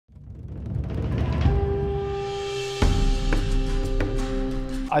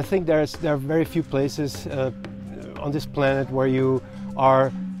I think there are very few places on this planet where you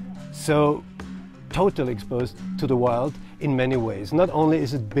are so totally exposed to the wild in many ways. Not only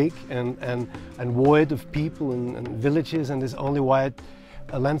is it big and void of people and villages, and there's only wide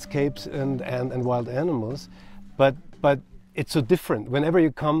landscapes and wild animals, but it's so different. Whenever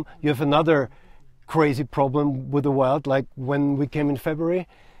you come, you have another crazy problem with the wild. Like when we came in February,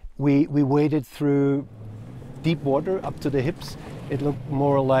 we waded through deep water up to the hips. It looked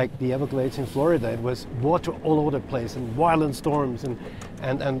more like the Everglades in Florida. It was water all over the place and violent storms and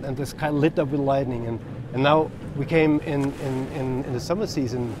the sky lit up with lightning. And now we came in the summer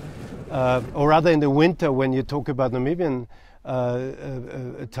season, or rather in the winter when you talk about Namibian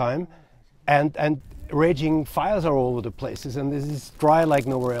time, and raging fires are all over the places, and this is dry like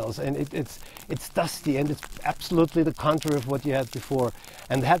nowhere else, and it's dusty, and it's absolutely the contrary of what you had before,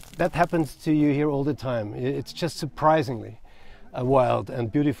 and that happens to you here all the time. It's just surprisingly wild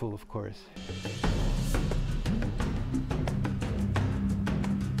and beautiful, of course.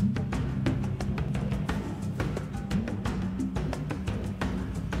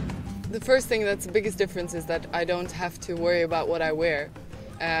 The first thing that's the biggest difference is that I don't have to worry about what I wear.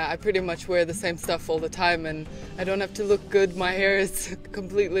 I pretty much wear the same stuff all the time, and I don't have to look good. My hair is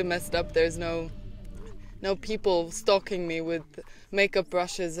completely messed up. There's no people stalking me with makeup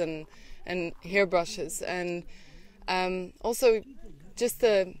brushes and hair brushes, and also just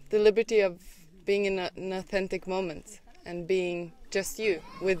the liberty of being in an authentic moment and being just you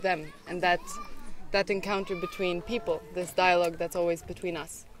with them, and that encounter between people, this dialogue that's always between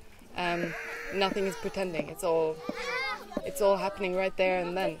us. Nothing is pretending. It's all happening right there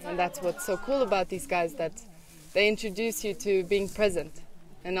and then, and that's what's so cool about these guys, that they introduce you to being present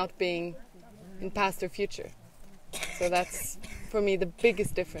and not being in past or future. So that's for me the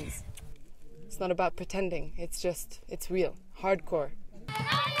biggest difference. It's not about pretending, it's real, hardcore.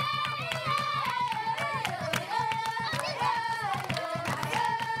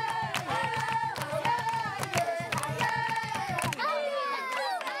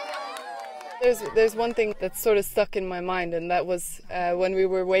 There's one thing that's sort of stuck in my mind, and that was when we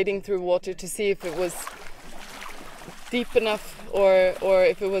were wading through water to see if it was deep enough or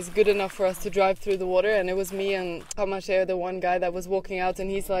if it was good enough for us to drive through the water. And it was me and Kamashe, the one guy that was walking out, and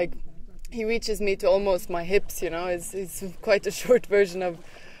he reaches me to almost my hips, you know. It's quite a short version of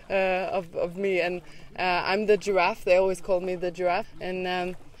me, and I'm the giraffe. They always call me the giraffe,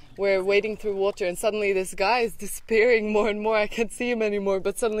 and we're wading through water, and suddenly this guy is disappearing more and more. I can't see him anymore,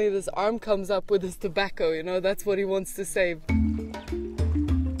 but suddenly this arm comes up with his tobacco, you know. That's what he wants to save.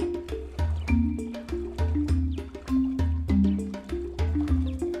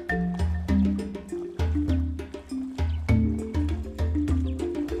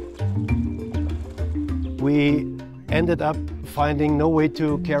 We ended up finding no way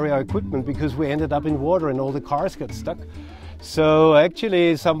to carry our equipment because we ended up in water and all the cars got stuck. So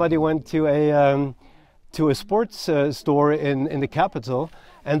actually somebody went to a sports store in the capital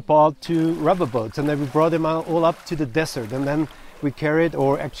and bought 2 rubber boats, and then we brought them all up to the desert, and then we carried,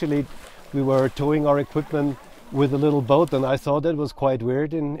 or actually we were towing our equipment with a little boat, and I thought that was quite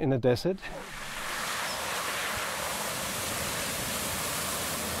weird in a desert.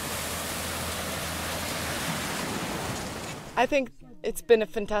 I think it's been a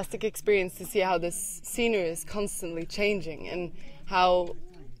fantastic experience to see how this scenery is constantly changing, and how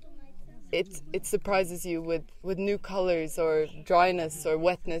it surprises you with new colors or dryness or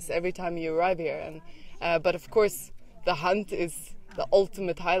wetness every time you arrive here. And but of course the hunt is the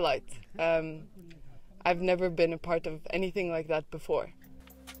ultimate highlight. I've never been a part of anything like that before.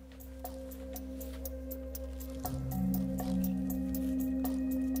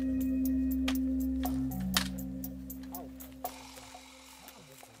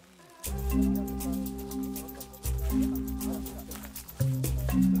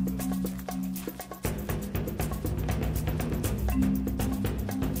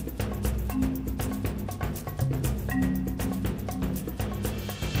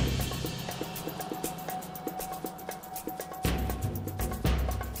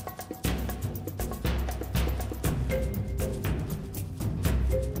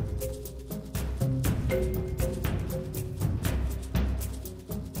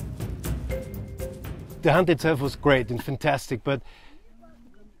 The hunt itself was great and fantastic, but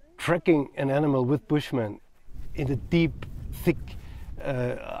tracking an animal with Bushmen in the deep, thick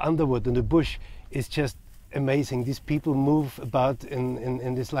underwood in the bush is just amazing. These people move about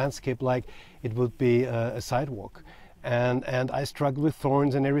in this landscape like it would be a sidewalk. And I struggle with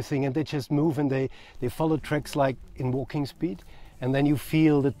thorns and everything, and they just move, and they follow tracks like in walking speed. And then you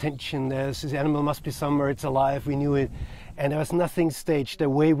feel the tension. This animal must be somewhere, it's alive, we knew it. and there was nothing staged. The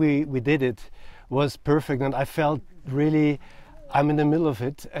way we did it was perfect, and I felt really I'm in the middle of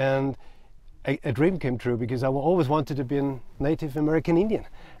it, and a dream came true, because I always wanted to be a Native American Indian,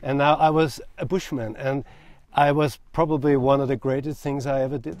 and now I was a Bushman, and I was probably one of the greatest things I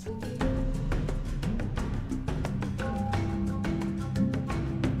ever did.